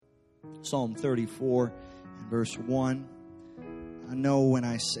Psalm 34 and verse 1. I know when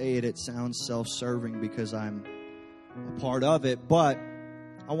I say it, it sounds self-serving because I'm a part of it, but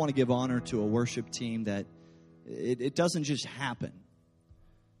I want to give honor to a worship team that it doesn't just happen.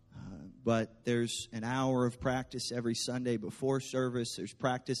 But there's an hour of practice every Sunday before service. There's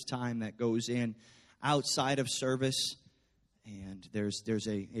practice time that goes in outside of service. And there's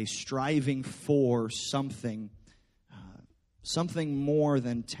a striving for something more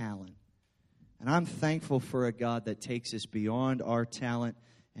than talent. And I'm thankful for a God that takes us beyond our talent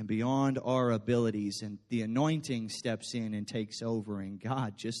and beyond our abilities. And the anointing steps in and takes over. And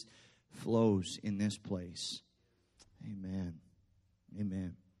God just flows in this place. Amen.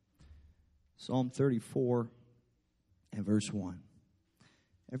 Amen. Psalm 34 and verse 1.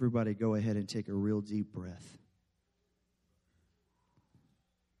 Everybody go ahead and take a real deep breath.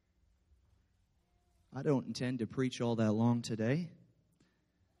 I don't intend to preach all that long today.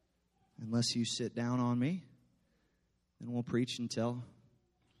 Unless you sit down on me, then we'll preach until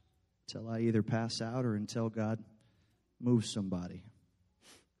I either pass out or until God moves somebody.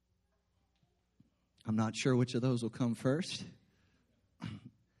 I'm not sure which of those will come first.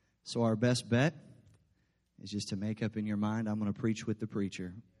 So our best bet is just to make up in your mind, I'm going to preach with the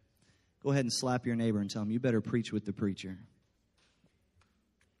preacher. Go ahead and slap your neighbor and tell him, you better preach with the preacher.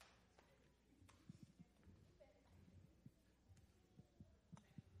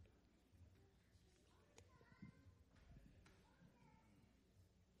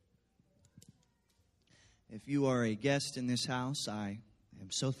 If you are a guest in this house, I am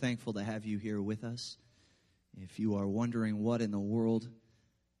so thankful to have you here with us. If you are wondering what in the world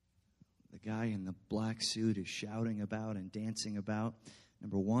the guy in the black suit is shouting about and dancing about,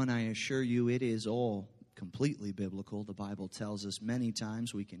 number one, I assure you it is all completely biblical. The Bible tells us many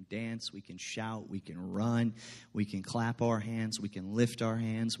times we can dance, we can shout, we can run, we can clap our hands, we can lift our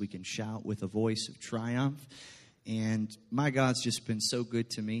hands, we can shout with a voice of triumph. And my God's just been so good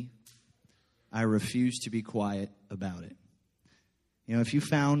to me. I refuse to be quiet about it. You know, if you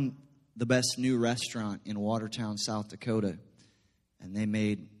found the best new restaurant in Watertown, South Dakota, and they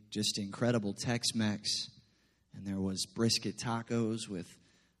made just incredible Tex-Mex, and there was brisket tacos with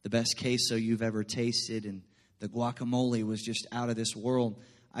the best queso you've ever tasted, and the guacamole was just out of this world,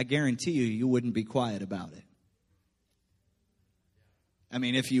 I guarantee you wouldn't be quiet about it. I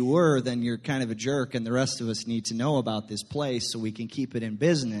mean, if you were, then you're kind of a jerk, and the rest of us need to know about this place so we can keep it in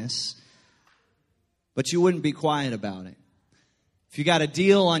business. But you wouldn't be quiet about it. If you got a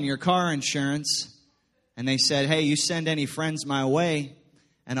deal on your car insurance and they said, hey, you send any friends my way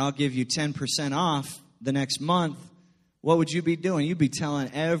and I'll give you 10% off the next month, what would you be doing? You'd be telling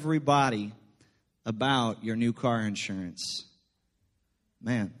everybody about your new car insurance.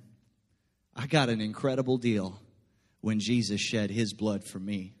 Man, I got an incredible deal when Jesus shed his blood for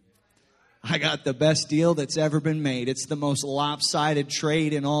me. I got the best deal that's ever been made. It's the most lopsided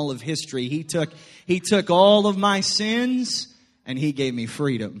trade in all of history. He took all of my sins and he gave me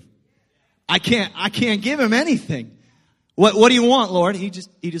freedom. I can't give him anything. What do you want, Lord? He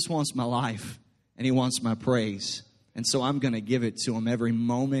just wants my life and he wants my praise. And so I'm going to give it to him every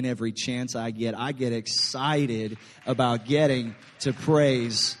moment, every chance I get. I get excited about getting to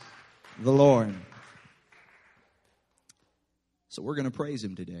praise the Lord. So we're going to praise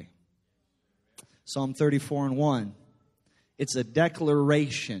him today. Psalm 34 and 1. It's a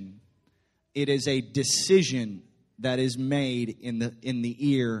declaration. It is a decision that is made in the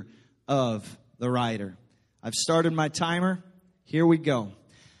ear of the writer. I've started my timer. Here we go.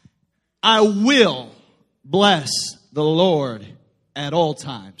 I will bless the Lord at all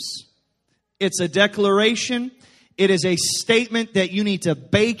times. It's a declaration. It is a statement that you need to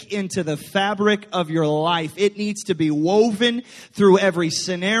bake into the fabric of your life. It needs to be woven through every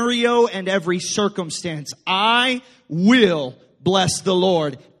scenario and every circumstance. I will bless the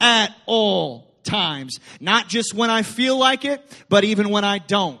Lord at all times. Not just when I feel like it, but even when I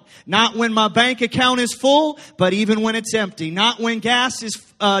don't. Not when my bank account is full, but even when it's empty. Not when gas is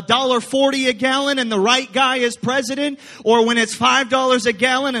 $1.40 a gallon and the right guy is president, or when it's $5 a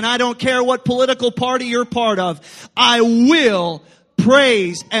gallon and I don't care what political party you're part of. I will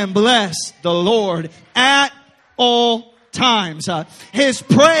praise and bless the Lord at all times. His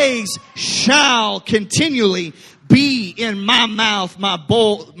praise shall continually be in my mouth.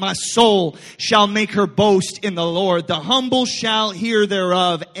 My soul shall make her boast in the Lord. The humble shall hear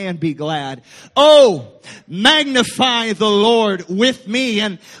thereof and be glad. Oh, magnify the Lord with me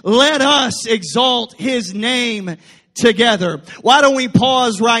and let us exalt his name together. Why don't we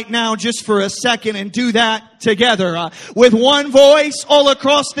pause right now just for a second and do that together? With one voice all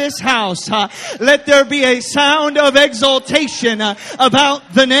across this house, let there be a sound of exaltation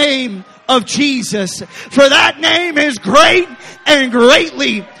about the name of Jesus. For that name is great and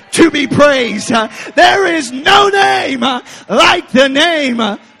greatly to be praised. There is no name like the name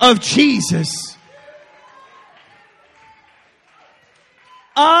of Jesus.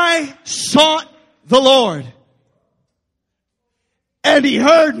 I sought the Lord, and He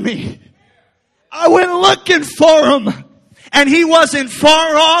heard me. I went looking for Him, and He wasn't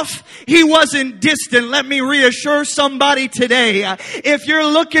far off. He wasn't distant. Let me reassure somebody today. If you're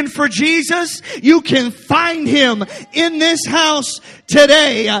looking for Jesus, you can find Him in this house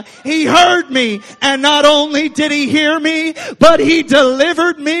today. He heard me, and not only did He hear me, but He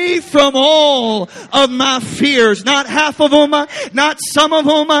delivered me from all of my fears. Not half of them, not some of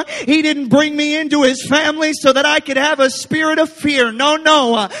them. He didn't bring me into His family so that I could have a spirit of fear.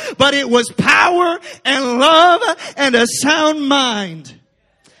 No. But it was power and love and a sound mind.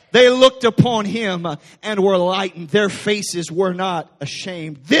 They looked upon Him and were lightened. Their faces were not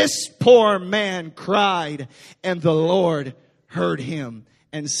ashamed. This poor man cried, and the Lord heard him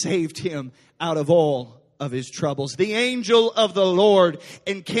and saved him out of all of his troubles. The angel of the Lord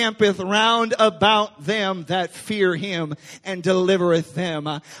encampeth round about them that fear Him and delivereth them.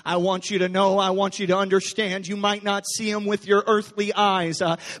 I want you to know, I want you to understand, you might not see Him with your earthly eyes,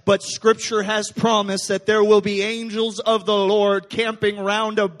 but Scripture has promised that there will be angels of the Lord camping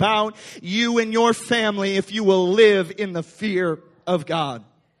round about you and your family if you will live in the fear of God.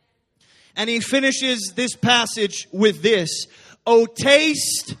 And he finishes this passage with this: "O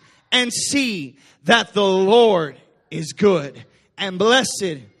taste and see that the Lord is good, and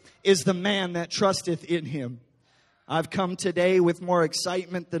blessed is the man that trusteth in Him." I've come today with more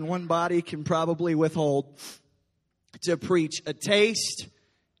excitement than one body can probably withhold to preach. A taste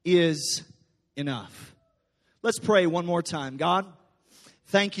is enough. Let's pray one more time. God,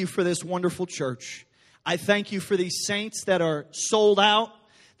 thank You for this wonderful church. I thank You for these saints that are sold out,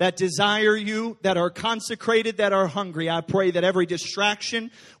 that desire You, that are consecrated, that are hungry. I pray that every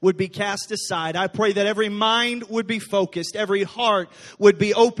distraction would be cast aside. I pray that every mind would be focused, every heart would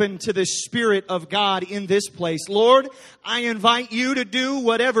be open to the Spirit of God in this place. Lord, I invite You to do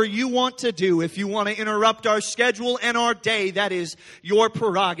whatever You want to do. If You want to interrupt our schedule and our day, that is Your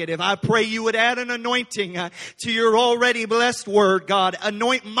prerogative. I pray You would add an anointing to Your already blessed word, God.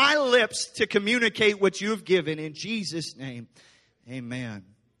 Anoint my lips to communicate what You have given. In Jesus' name, amen.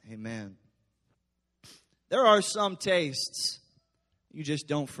 Amen. There are some tastes you just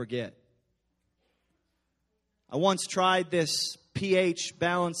don't forget. I once tried this pH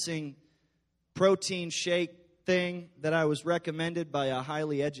balancing protein shake thing that I was recommended by a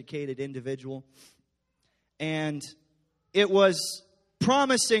highly educated individual. And it was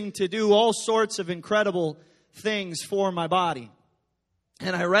promising to do all sorts of incredible things for my body.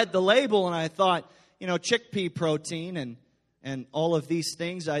 And I read the label and I thought, chickpea protein and all of these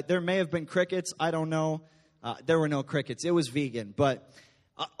things. There may have been crickets. I don't know. There were no crickets. It was vegan. But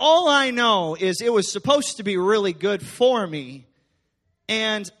all I know is it was supposed to be really good for me.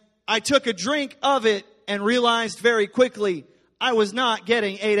 And I took a drink of it and realized very quickly I was not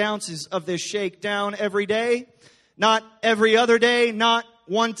getting 8 ounces of this shake down every day. Not every other day. Not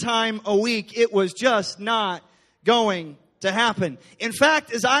one time a week. It was just not going to happen. In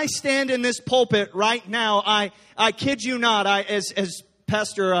fact, as I stand in this pulpit right now, I kid you not, as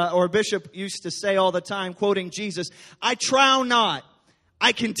Pastor or Bishop used to say all the time, quoting Jesus, I trow not.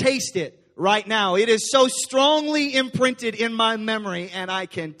 I can taste it right now. It is so strongly imprinted in my memory, and I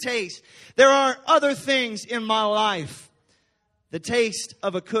can taste. There are other things in my life. The taste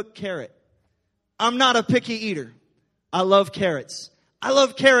of a cooked carrot. I'm not a picky eater. I love carrots. I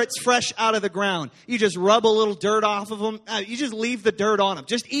love carrots fresh out of the ground. You just rub a little dirt off of them. You just leave the dirt on them.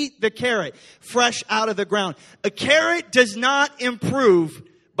 Just eat the carrot fresh out of the ground. A carrot does not improve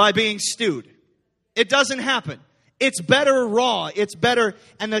by being stewed. It doesn't happen. It's better raw. It's better.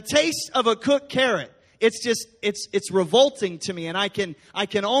 And the taste of a cooked carrot, it's revolting to me. And I can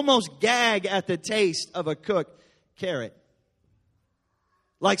almost gag at the taste of a cooked carrot.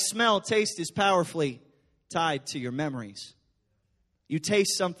 Like smell, taste is powerfully tied to your memories. You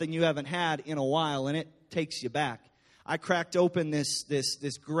taste something you haven't had in a while, and it takes you back. I cracked open this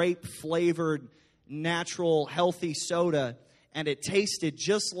grape-flavored, natural, healthy soda, and it tasted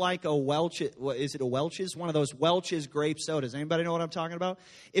just like a Welch's. Is it a Welch's? One of those Welch's grape sodas. Anybody know what I'm talking about?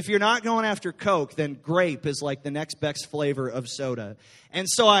 If you're not going after Coke, then grape is like the next best flavor of soda. And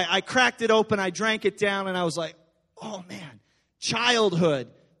so I cracked it open, I drank it down, and I was like, oh man, childhood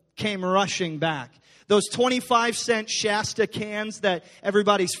came rushing back. those 25-cent Shasta cans that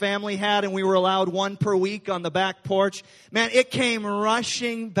everybody's family had, and we were allowed one per week on the back porch. Man, it came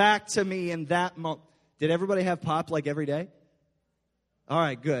rushing back to me in that moment. Did everybody have pop like every day? All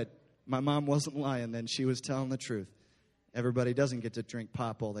right, good. My mom wasn't lying then. She was telling the truth. Everybody doesn't get to drink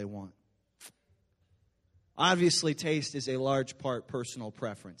pop all they want. Obviously, taste is a large part personal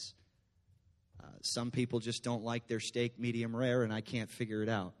preference. Some people just don't like their steak medium rare, and I can't figure it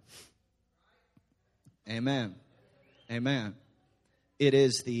out. Amen. Amen. It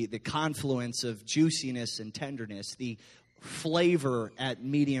is the confluence of juiciness and tenderness. The flavor at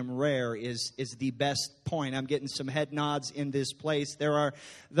medium rare is the best point. I'm getting some head nods in this place. There are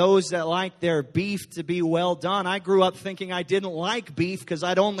those that like their beef to be well done. I grew up thinking I didn't like beef because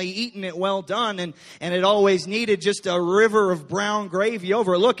I'd only eaten it well done, and it always needed just a river of brown gravy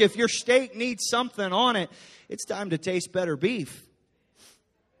over it. Look, if your steak needs something on it, it's time to taste better beef.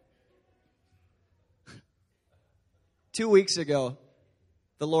 2 weeks ago,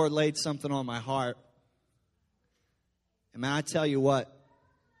 the Lord laid something on my heart. And man, I tell you what,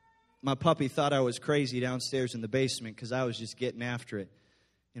 my puppy thought I was crazy downstairs in the basement because I was just getting after it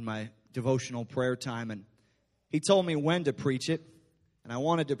in my devotional prayer time. And he told me when to preach it. And I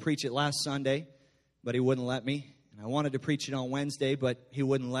wanted to preach it last Sunday, but he wouldn't let me. And I wanted to preach it on Wednesday, but he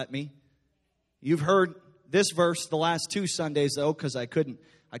wouldn't let me. You've heard this verse the last 2 Sundays, though, because I couldn't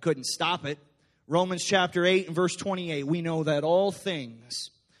stop it. Romans chapter 8 and verse 28, we know that all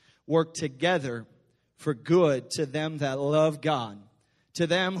things work together for good to them that love God, to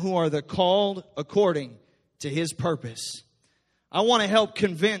them who are the called according to His purpose. I want to help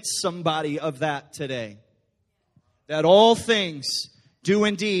convince somebody of that today. That all things do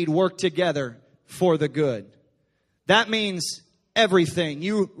indeed work together for the good. That means everything.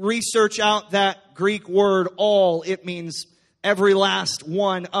 You research out that Greek word all, it means every last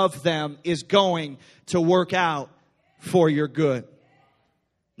one of them is going to work out for your good.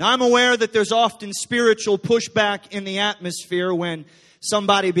 Now, I'm aware that there's often spiritual pushback in the atmosphere when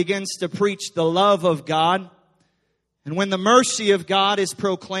somebody begins to preach the love of God. And when the mercy of God is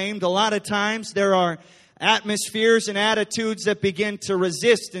proclaimed, a lot of times there are atmospheres and attitudes that begin to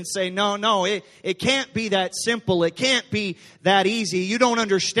resist and say, no, it can't be that simple. It can't be that easy. You don't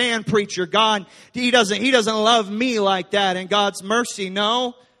understand, preacher. God, He doesn't love me like that. And God's mercy,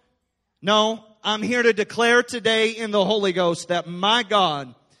 no. I'm here to declare today in the Holy Ghost that my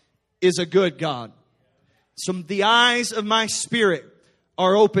God is a good God. So the eyes of my spirit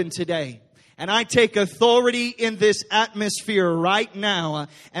are open today. And I take authority in this atmosphere right now.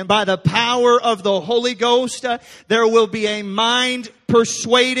 And by the power of the Holy Ghost, there will be a mind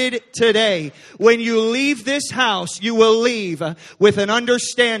persuaded today. When you leave this house, you will leave with an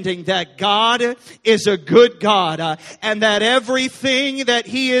understanding that God is a good God. And that everything that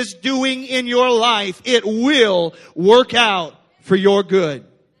He is doing in your life, it will work out for your good.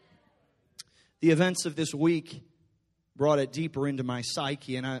 The events of this week brought it deeper into my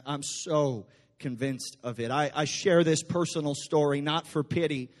psyche, and I'm so convinced of it. I share this personal story not for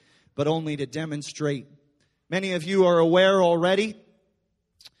pity, but only to demonstrate. Many of you are aware already,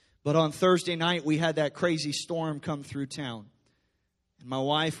 but on Thursday night we had that crazy storm come through town. And my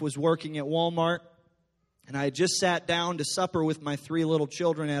wife was working at Walmart, and I had just sat down to supper with my 3 little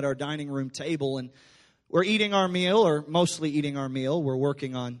children at our dining room table, and we're eating our meal, or mostly eating our meal. We're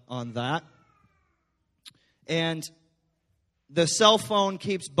working on that. And the cell phone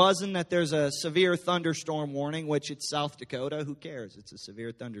keeps buzzing that there's a severe thunderstorm warning, which it's South Dakota. Who cares? It's a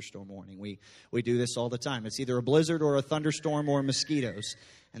severe thunderstorm warning. We do this all the time. It's either a blizzard or a thunderstorm or mosquitoes.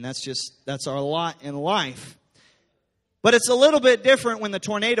 And that's our lot in life. But it's a little bit different when the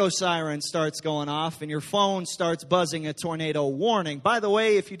tornado siren starts going off and your phone starts buzzing a tornado warning. By the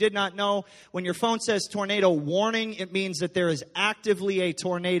way, if you did not know, when your phone says tornado warning, it means that there is actively a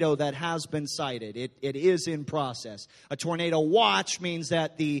tornado that has been sighted. It is in process. A tornado watch means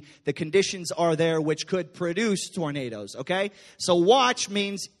that the conditions are there which could produce tornadoes, okay? So watch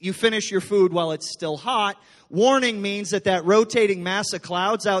means you finish your food while it's still hot. Warning means that rotating mass of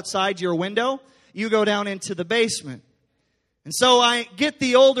clouds outside your window, you go down into the basement. And so I get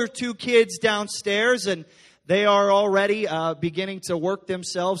the older 2 kids downstairs, and they are already beginning to work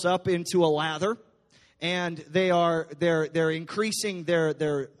themselves up into a lather, and they're increasing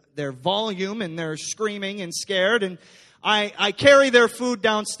their volume, and they're screaming and scared. And I carry their food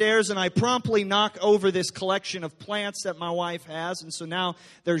downstairs, and I promptly knock over this collection of plants that my wife has. And so now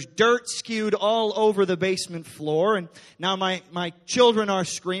there's dirt skewed all over the basement floor. And now my children are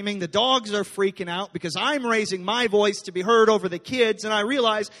screaming. The dogs are freaking out because I'm raising my voice to be heard over the kids. And I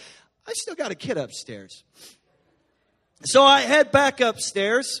realize I still got a kid upstairs. So I head back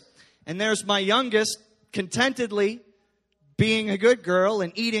upstairs, And there's my youngest contentedly being a good girl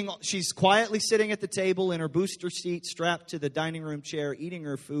and eating. She's quietly sitting at the table in her booster seat, strapped to the dining room chair, eating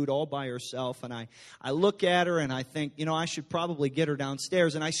her food all by herself. And I look at her and I think, I should probably get her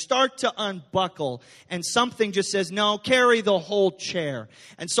downstairs. And I start to unbuckle and something just says, no, carry the whole chair.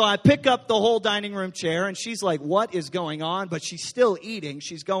 And so I pick up the whole dining room chair and she's like, what is going on? But she's still eating.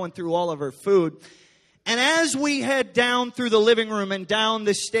 She's going through all of her food. And as we head down through the living room and down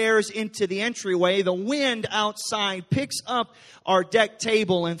the stairs into the entryway, the wind outside picks up our deck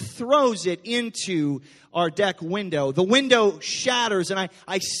table and throws it into our deck window. The window shatters, and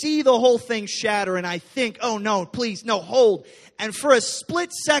I see the whole thing shatter, and I think, oh no, please, no, hold. And for a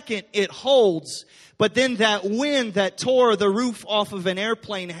split second, it holds. But then that wind that tore the roof off of an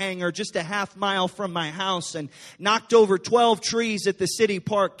airplane hangar just a half mile from my house and knocked over 12 trees at the City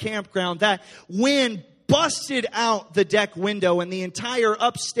Park campground, that wind busted out the deck window, and the entire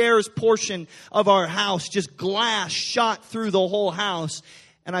upstairs portion of our house, just glass shot through the whole house.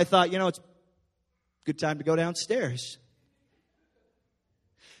 And I thought, it's a good time to go downstairs.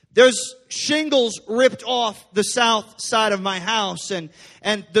 There's shingles ripped off the south side of my house, and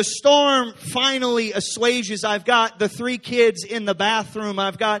the storm finally assuages. I've got the 3 kids in the bathroom.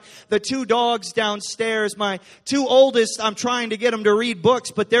 I've got the 2 dogs downstairs. My 2 oldest, I'm trying to get them to read books,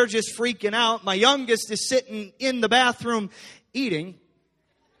 but they're just freaking out. My youngest is sitting in the bathroom eating.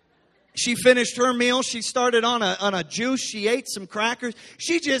 She finished her meal. She started on a juice. She ate some crackers.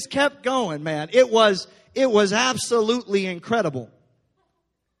 She just kept going, man. It was absolutely incredible.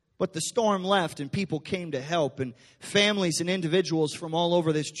 But the storm left and people came to help, and families and individuals from all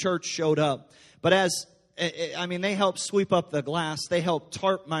over this church showed up. But they helped sweep up the glass. They helped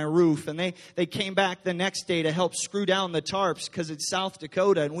tarp my roof. And they came back the next day to help screw down the tarps because it's South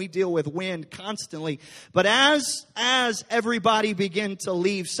Dakota and we deal with wind constantly. But as everybody began to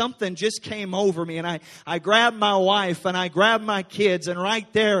leave, something just came over me. And I grabbed my wife and I grabbed my kids. And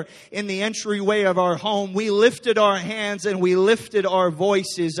right there in the entryway of our home, we lifted our hands and we lifted our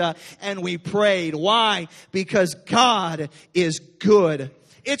voices and we prayed. Why? Because God is good.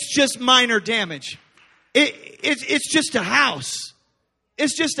 It's just minor damage. It's just a house.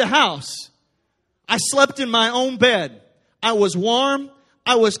 It's just a house. I slept in my own bed. I was warm.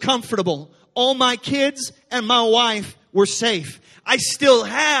 I was comfortable. All my kids and my wife were safe. I still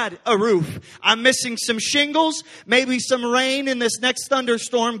had a roof. I'm missing some shingles. Maybe some rain in this next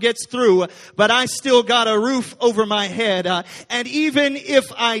thunderstorm gets through. But I still got a roof over my head. And even if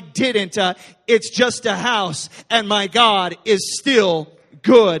I didn't, it's just a house. And my God is still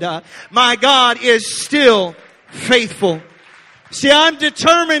good. My God is still faithful. See, I'm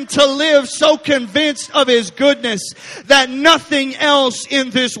determined to live so convinced of His goodness that nothing else in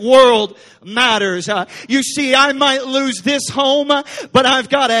this world matters. You see, I might lose this home, but I've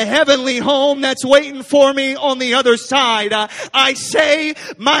got a heavenly home that's waiting for me on the other side. I say,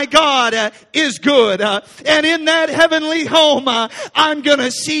 my God is good. And in that heavenly home, I'm going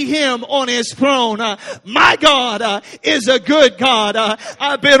to see Him on His throne. My God is a good God.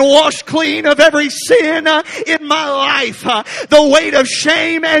 I've been washed clean of every sin in my life. The weight of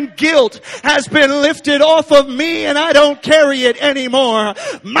shame and guilt has been lifted off of me, and I don't carry it anymore.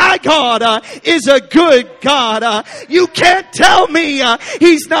 My God is a good God. You can't tell me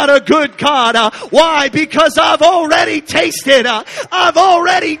He's not a good God. Why? Because I've already tasted of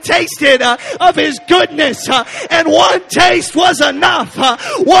His goodness. And one taste was enough.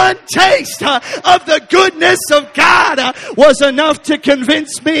 One taste of the goodness of God was enough to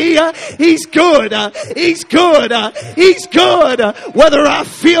convince me He's good. He's good. He's good. Whether I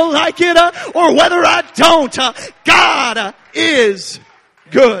feel like it or whether I don't, God is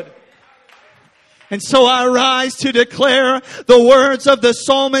good. And so I rise to declare the words of the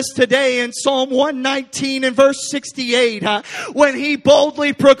psalmist today in Psalm 119 and verse 68, when he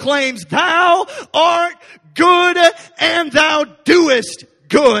boldly proclaims, "Thou art good and thou doest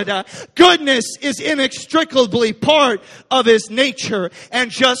good." Goodness is inextricably part of His nature. And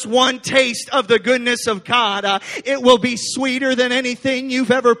just one taste of the goodness of God, it will be sweeter than anything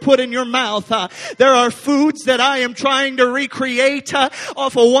you've ever put in your mouth. There are foods that I am trying to recreate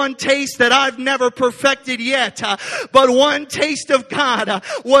off of one taste that I've never perfected yet. But one taste of God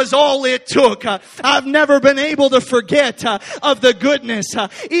was all it took. I've never been able to forget of the goodness.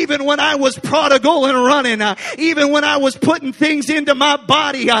 Even when I was prodigal and running, even when I was putting things into my body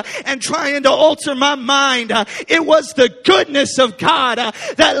and trying to alter my mind, it was the goodness of God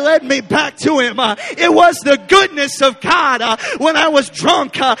that led me back to Him. It was the goodness of God when I was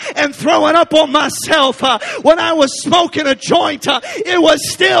drunk and throwing up on myself, when I was smoking a joint. It was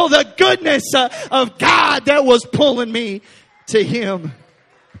still the goodness of God that was pulling me to Him.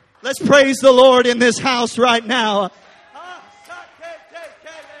 Let's praise the Lord in this house right now.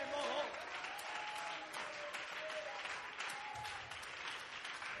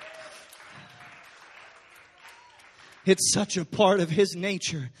 It's such a part of His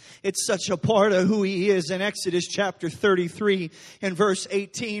nature. It's such a part of who He is. In Exodus chapter 33 and verse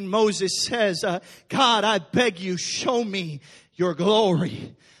 18, Moses says, God, I beg you, show me your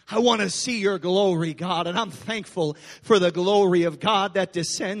glory. I want to see your glory, God. And I'm thankful for the glory of God that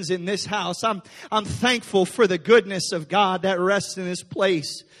descends in this house. I'm thankful for the goodness of God that rests in this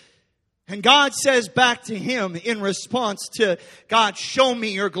place. And God says back to him in response to, God, show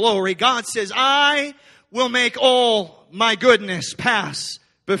me your glory. God says, I will make all my goodness pass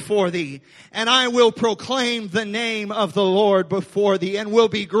before thee, and I will proclaim the name of the Lord before thee, and will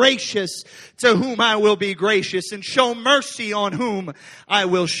be gracious to whom I will be gracious, and show mercy on whom I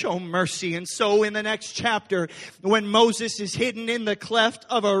will show mercy. And so in the next chapter, when Moses is hidden in the cleft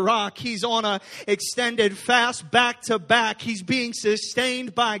of a rock, he's on a extended fast back to back. He's being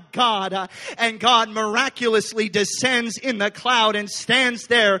sustained by God, and God miraculously descends in the cloud and stands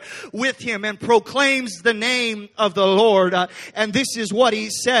there with him and proclaims the name of the Lord. And this is what he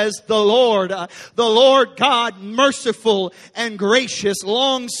says, the Lord God, merciful and gracious,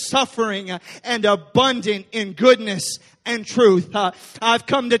 long-suffering and abundant in goodness and truth. I've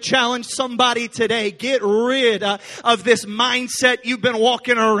come to challenge somebody today. Get rid of this mindset you've been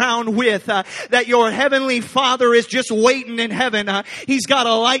walking around with, that your heavenly Father is just waiting in heaven. He's got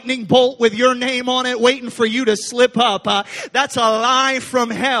a lightning bolt with your name on it waiting for you to slip up. That's a lie from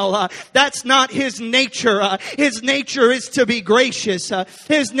hell. That's not His nature. His nature is to be gracious.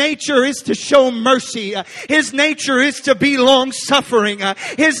 His nature is to show mercy. His nature is to be long-suffering.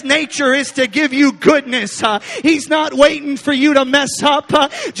 His nature is to give you goodness. He's not waiting for you to mess up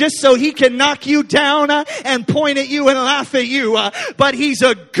just so He can knock you down and point at you and laugh at you. But He's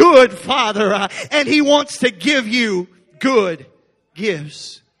a good Father, and He wants to give you good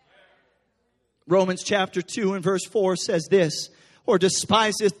gifts. Romans chapter 2 and verse 4 says this, or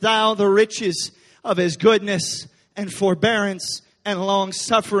despisest thou the riches of His goodness and forbearance and long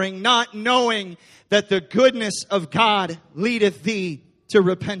suffering, not knowing that the goodness of God leadeth thee to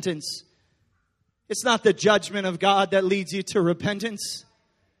repentance. It's not the judgment of God that leads you to repentance.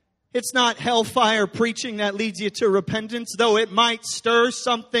 It's not hellfire preaching that leads you to repentance, though it might stir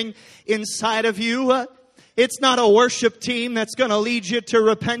something inside of you. It's not a worship team that's going to lead you to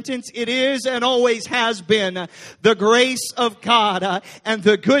repentance. It is and always has been the grace of God and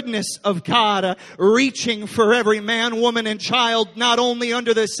the goodness of God reaching for every man, woman, and child, not only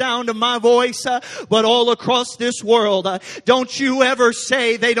under the sound of my voice, but all across this world. Don't you ever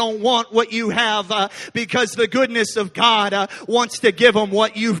say they don't want what you have, because the goodness of God wants to give them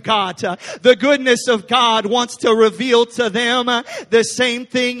what you've got. The goodness of God wants to reveal to them the same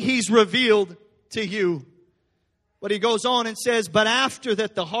thing He's revealed to you. But he goes on and says, but after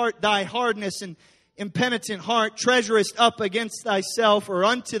that thy hardness and impenitent heart treasurest up against thyself, or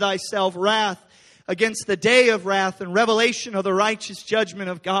unto thyself, wrath against the day of wrath and revelation of the righteous judgment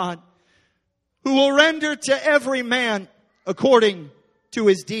of God, who will render to every man according to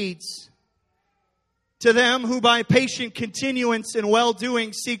his deeds. To them who by patient continuance in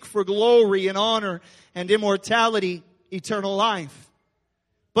well-doing seek for glory and honor and immortality, eternal life.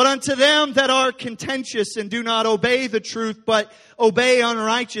 But unto them that are contentious and do not obey the truth, but obey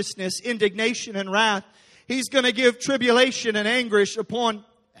unrighteousness, indignation and wrath, He's going to give tribulation and anguish upon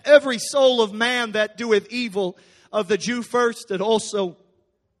every soul of man that doeth evil, of the Jew first and also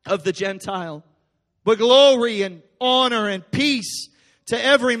of the Gentile. But glory and honor and peace to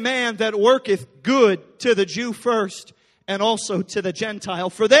every man that worketh good, to the Jew first and also to the Gentile.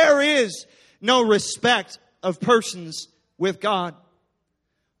 For there is no respect of persons with God.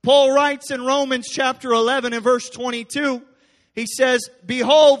 Paul writes in Romans chapter 11 and verse 22, he says,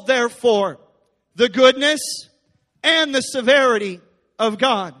 behold, therefore, the goodness and the severity of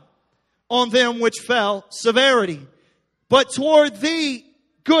God on them which fell, severity. But toward thee,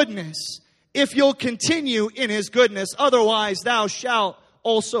 goodness, if you'll continue in His goodness, otherwise thou shalt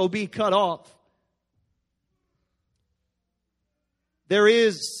also be cut off. There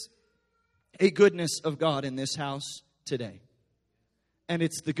is a goodness of God in this house today. And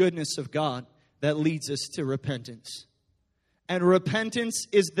it's the goodness of God that leads us to repentance. And repentance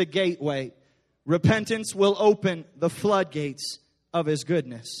is the gateway. Repentance will open the floodgates of His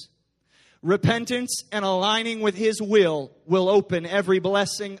goodness. Repentance and aligning with His will open every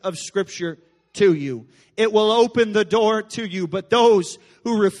blessing of Scripture to you. It will open the door to you. But those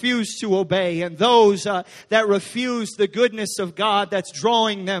who refuse to obey, and those that refuse the goodness of God that's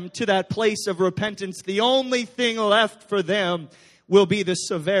drawing them to that place of repentance, the only thing left for them will be the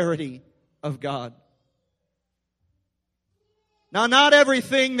severity of God. Now, not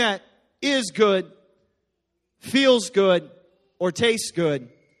everything that is good, feels good, or tastes good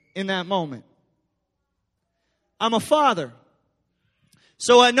in that moment. I'm a father,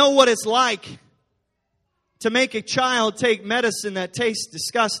 so I know what it's like to make a child take medicine that tastes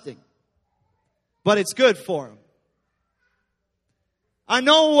disgusting, but it's good for them. I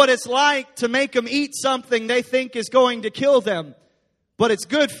know what it's like to make them eat something they think is going to kill them, but it's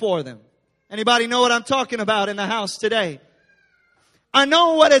good for them. Anybody know what I'm talking about in the house today? I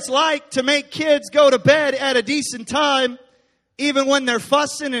know what it's like to make kids go to bed at a decent time, even when they're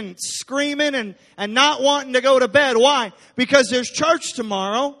fussing and screaming and not wanting to go to bed. Why? Because there's church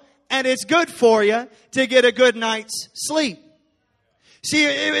tomorrow, and it's good for you to get a good night's sleep. See,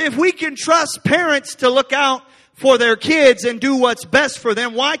 if we can trust parents to look out for their kids and do what's best for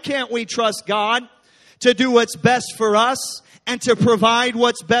them, why can't we trust God to do what's best for us and to provide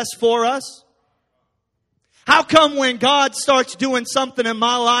what's best for us? How come when God starts doing something in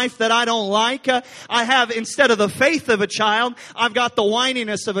my life that I don't like, I have, instead of the faith of a child, I've got the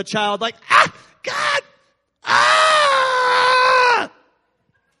whininess of a child, like, God,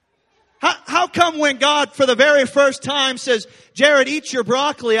 How come when God, for the very first time, says, Jared, eat your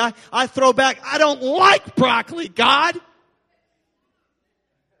broccoli, I throw back, I don't like broccoli, God.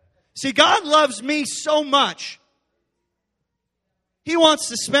 See, God loves me so much. He wants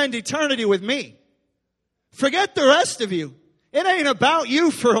to spend eternity with me. Forget the rest of you. It ain't about you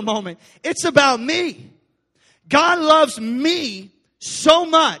for a moment. It's about me. God loves me so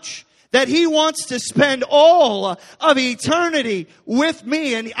much that He wants to spend all of eternity with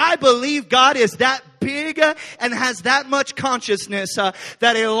me. And I believe God is that big and has that much consciousness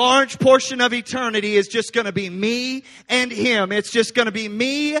that a large portion of eternity is just going to be me and Him. It's just going to be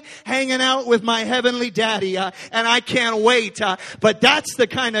me hanging out with my heavenly daddy. And I can't wait. But that's the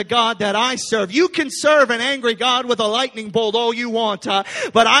kind of God that I serve. You can serve an angry God with a lightning bolt all you want.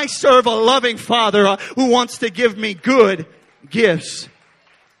 But I serve a loving Father who wants to give me good gifts.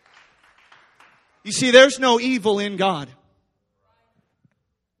 You see, there's no evil in God.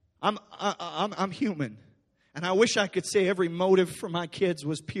 I'm human. And I wish I could say every motive for my kids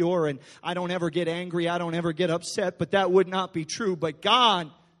was pure and I don't ever get angry, I don't ever get upset, but that would not be true. But God,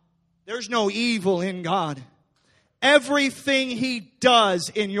 there's no evil in God. Everything He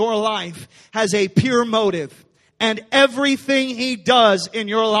does in your life has a pure motive. And everything He does in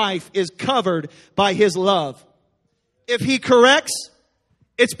your life is covered by His love. If He corrects,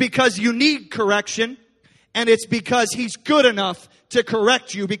 it's because you need correction, and it's because He's good enough to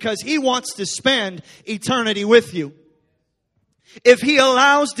correct you, because He wants to spend eternity with you. If He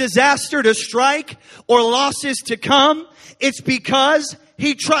allows disaster to strike or losses to come, it's because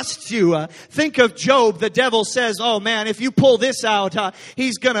He trusts you. Think of Job. The devil says, oh man, if you pull this out,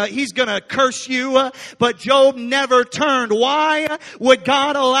 he's gonna curse you. But Job never turned. Why would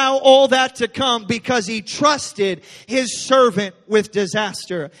God allow all that to come? Because He trusted His servant with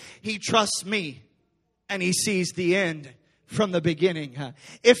disaster. He trusts me, and He sees the end from the beginning.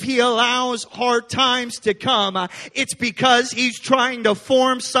 If He allows hard times to come, it's because He's trying to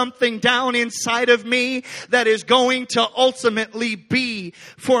form something down inside of me that is going to ultimately be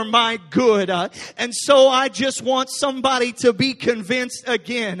for my good. And so I just want somebody to be convinced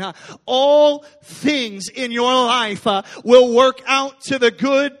again. All things in your life will work out to the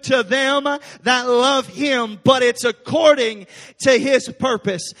good to them that love Him, but it's according to His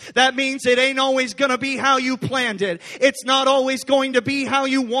purpose. That means it ain't always going to be how you planned it. It's not always going to be how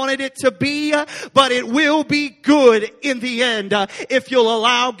you wanted it to be, but it will be good in the end if you'll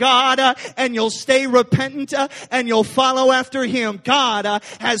allow God and you'll stay repentant and you'll follow after Him. God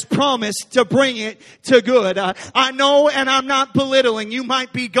has promised to bring it to good. I know, and I'm not belittling. You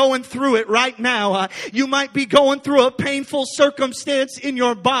might be going through it right now. You might be going through a painful circumstance in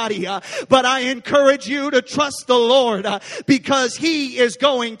your body, but I encourage you to trust the Lord because He is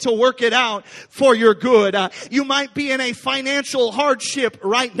going to work it out for your good. You might be in a financial hardship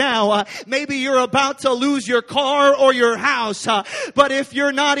right now. Maybe you're about to lose your car or your house. But if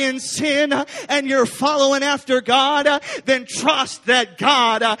you're not in sin and you're following after God, then trust that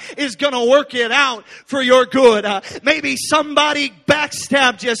God is going to work it out for your good. Maybe somebody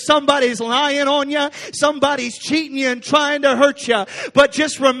backstabbed you. Somebody's lying on you. Somebody's cheating you and trying to hurt you. But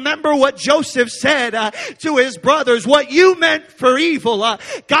just remember what Joseph said to his brothers. What you meant for evil,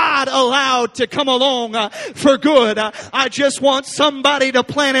 God allowed to come along for good. I just want somebody to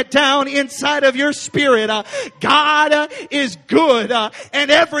plant it down inside of your spirit. God is good, and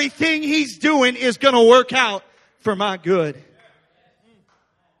everything He's doing is going to work out for my good.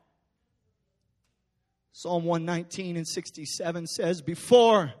 Psalm 119 and 67 says,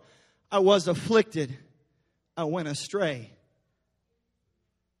 before I was afflicted, I went astray.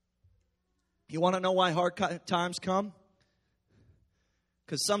 You want to know why hard times come?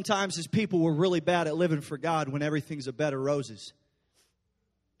 Because sometimes as people we're really bad at living for God when everything's a bed of roses.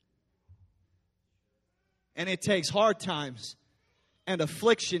 And it takes hard times and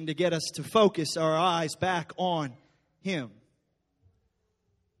affliction to get us to focus our eyes back on Him.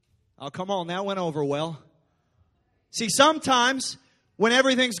 Oh, come on, that went over well. See, sometimes when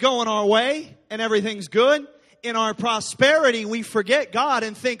everything's going our way and everything's good, in our prosperity, we forget God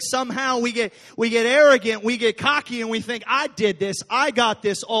and think somehow we get arrogant, we get cocky, and we think, I did this, I got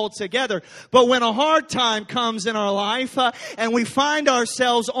this all together. But when a hard time comes in our life and we find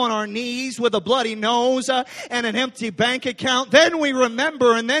ourselves on our knees with a bloody nose and an empty bank account, then we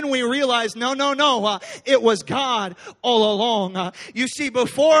remember and then we realize, no, it was God all along. You see,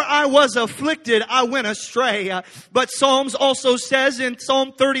 before I was afflicted, I went astray. But Psalms also says in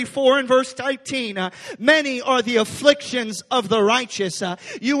Psalm 34 and verse 19, many are the afflictions of the righteous.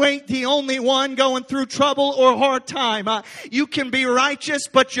 You ain't the only one going through trouble or hard time. You can be righteous,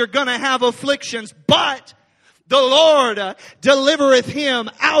 but you're going to have afflictions. But the Lord delivereth him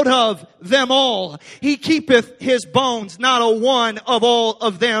out of them all. He keepeth his bones. Not a one of all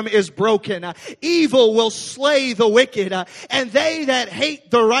of them is broken. Evil will slay the wicked, and they that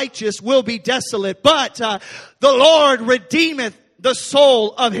hate the righteous will be desolate. But the Lord redeemeth the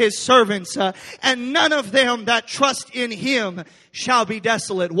soul of His servants, and none of them that trust in Him shall be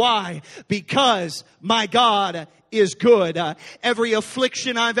desolate. Why? Because my God is good. Every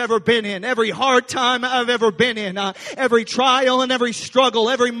affliction I've ever been in, every hard time I've ever been in, every trial and every struggle,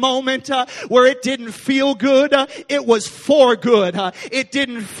 every moment where it didn't feel good, it was for good. It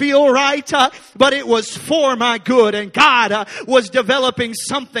didn't feel right, but it was for my good. And God was developing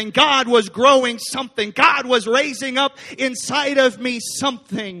something. God was growing something. God was raising up inside of me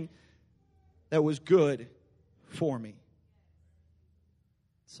something that was good for me.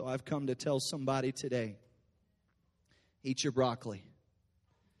 So I've come to tell somebody today, eat your broccoli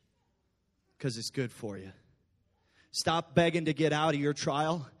because it's good for you. Stop begging to get out of your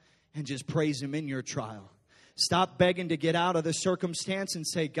trial and just praise Him in your trial. Stop begging to get out of the circumstance and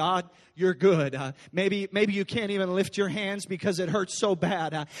say, God, you're good. Maybe you can't even lift your hands because it hurts so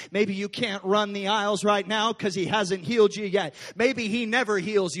bad. Maybe you can't run the aisles right now because He hasn't healed you yet. Maybe He never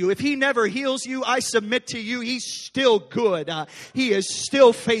heals you. If He never heals you, I submit to you, He's still good. He is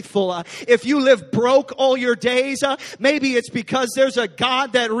still faithful. If you live broke all your days, maybe it's because there's a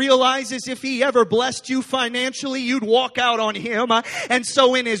God that realizes if He ever blessed you financially, you'd walk out on Him. And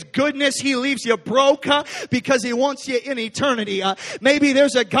so in His goodness, He leaves you broke because He wants you in eternity. Maybe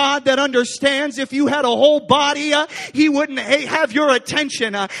there's a God that understands if you had a whole body, He wouldn't have your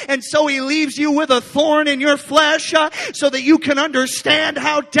attention. And so He leaves you with a thorn in your flesh so that you can understand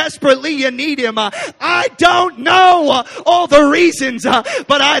how desperately you need Him. I don't know all the reasons,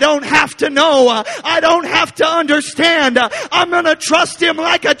 but I don't have to know. I don't have to understand. I'm going to trust Him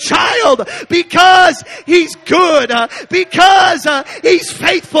like a child because He's good, because He's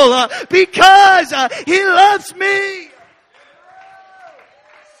faithful, because He loves me.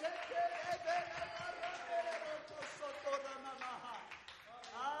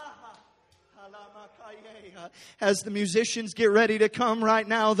 As the musicians get ready to come right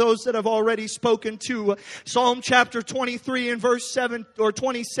now, those that have already spoken to Psalm chapter 23 and verse 7 or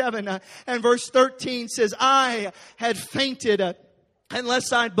 27 and verse 13 says, I had fainted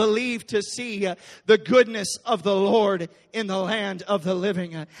unless I believed to see the goodness of the Lord in the land of the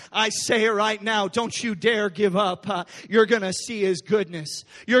living. I say it right now, don't you dare give up. You're going to see His goodness.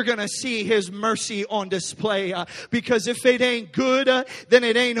 You're going to see His mercy on display. Because if it ain't good, then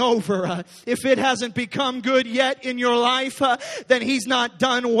it ain't over. If it hasn't become good yet in your life, then He's not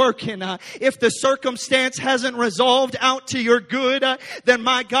done working. If the circumstance hasn't resolved out to your good, then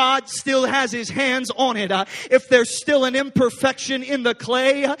my God still has His hands on it. If there's still an imperfection in the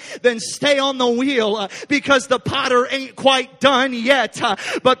clay, then stay on the wheel because the potter ain't quite done yet.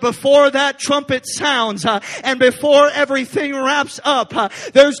 But before that trumpet sounds and before everything wraps up,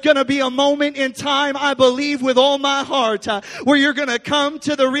 there's going to be a moment in time, I believe with all my heart, where you're going to come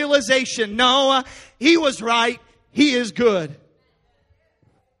to the realization, no, He was right. He is good.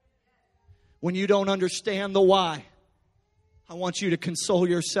 When you don't understand the why, I want you to console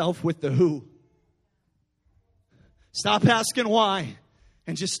yourself with the who. Stop asking why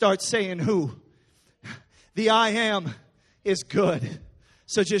and just start saying who. The I am is good.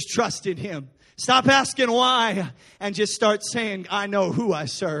 So just trust in Him. Stop asking why and just start saying, I know who I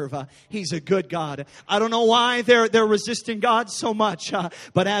serve. He's a good God. I don't know why they're resisting God so much.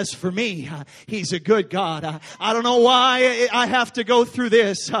 But as for me, He's a good God. I don't know why I have to go through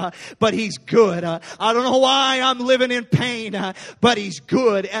this, but He's good. I don't know why I'm living in pain, but He's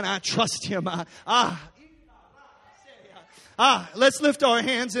good and I trust Him. Let's lift our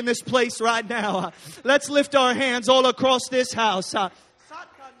hands in this place right now. Let's lift our hands all across this house.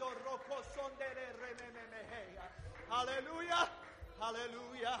 Hallelujah.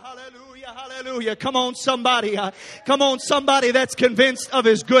 Hallelujah. Hallelujah. Hallelujah. Come on, somebody. Come on, somebody that's convinced of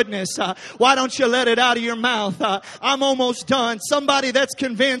His goodness. Why don't you let it out of your mouth? I'm almost done. Somebody that's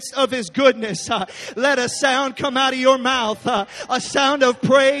convinced of His goodness. Let a sound come out of your mouth. A sound of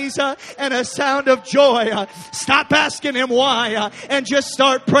praise and a sound of joy. Stop asking Him why and just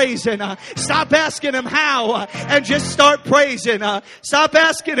start praising. Stop asking Him how and just start praising. Stop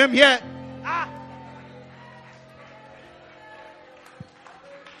asking Him yet.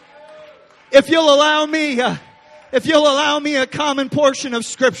 If you'll allow me a common portion of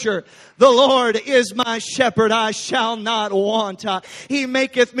Scripture, the Lord is my shepherd, I shall not want. He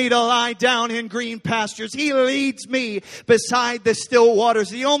maketh me to lie down in green pastures. He leads me beside the still waters.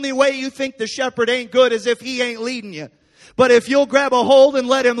 The only way you think the shepherd ain't good is if He ain't leading you. But if you'll grab a hold and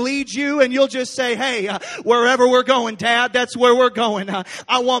let Him lead you and you'll just say, hey, wherever we're going, Dad, that's where we're going.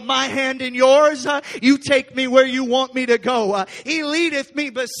 I want my hand in yours. You take me where you want me to go. He leadeth me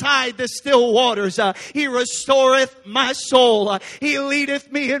beside the still waters. He restoreth my soul. He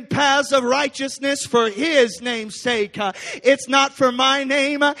leadeth me in paths of righteousness for His name's sake. It's not for my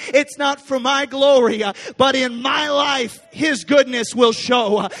name. It's not for my glory. But in my life, His goodness will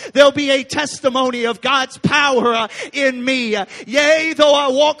show. There'll be a testimony of God's power in me. Yea, though I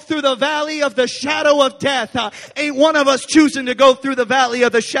walk through the valley of the shadow of death. Ain't one of us choosing to go through the valley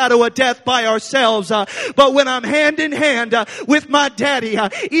of the shadow of death by ourselves. But when I'm hand in hand with my daddy,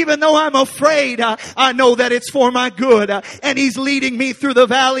 even though I'm afraid, I know that it's for my good. And He's leading me through the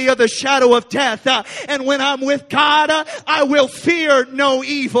valley of the shadow of death. And when I'm with God, I will fear no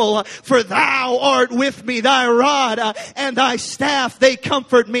evil. For Thou art with me, Thy rod and Thy staff, they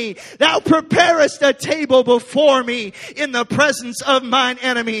comfort me. Thou preparest a table before me in the presence of mine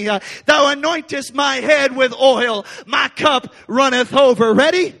enemy. Thou anointest my head with oil. My cup runneth over.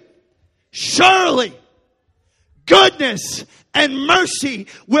 Ready? Surely goodness and mercy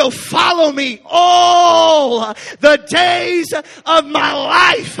will follow me all the days of my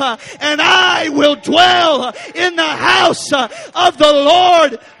life. And I will dwell in the house of the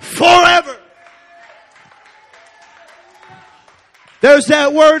Lord forever. There's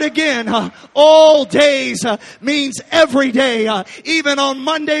that word again. All days means every day. Even on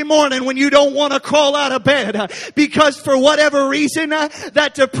Monday morning when you don't want to crawl out of bed. Because for whatever reason,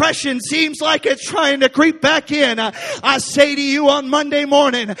 that depression seems like it's trying to creep back in. I say to you on Monday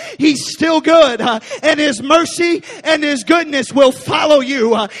morning, He's still good. And His mercy and His goodness will follow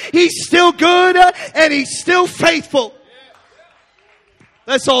you. He's still good and He's still faithful.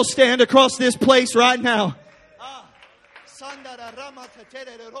 Let's all stand across this place right now.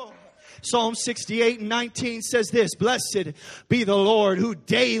 Psalm 68:19 says this, Blessed be the Lord who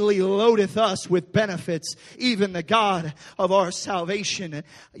daily loadeth us with benefits, even the God of our salvation.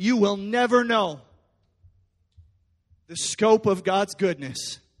 You will never know the scope of God's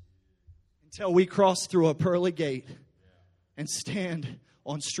goodness until we cross through a pearly gate and stand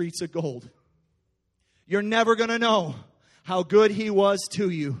on streets of gold. You're never going to know how good He was to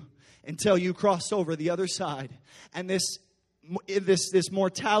you until you cross over the other side. And this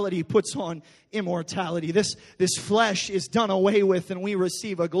mortality puts on immortality. This flesh is done away with and we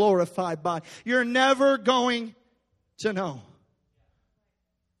receive a glorified body. You're never going to know.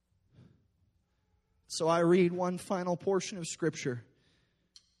 So I read one final portion of Scripture.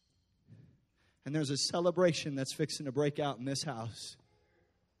 And there's a celebration that's fixing to break out in this house.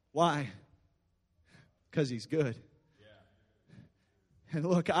 Why? Because He's good. And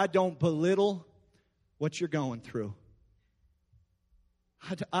look, I don't belittle what you're going through.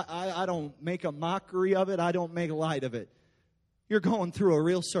 I don't make a mockery of it. I don't make light of it. You're going through a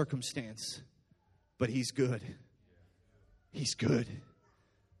real circumstance. But He's good. He's good.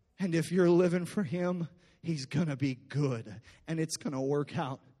 And if you're living for Him, He's going to be good. And it's going to work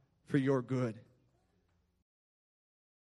out for your good.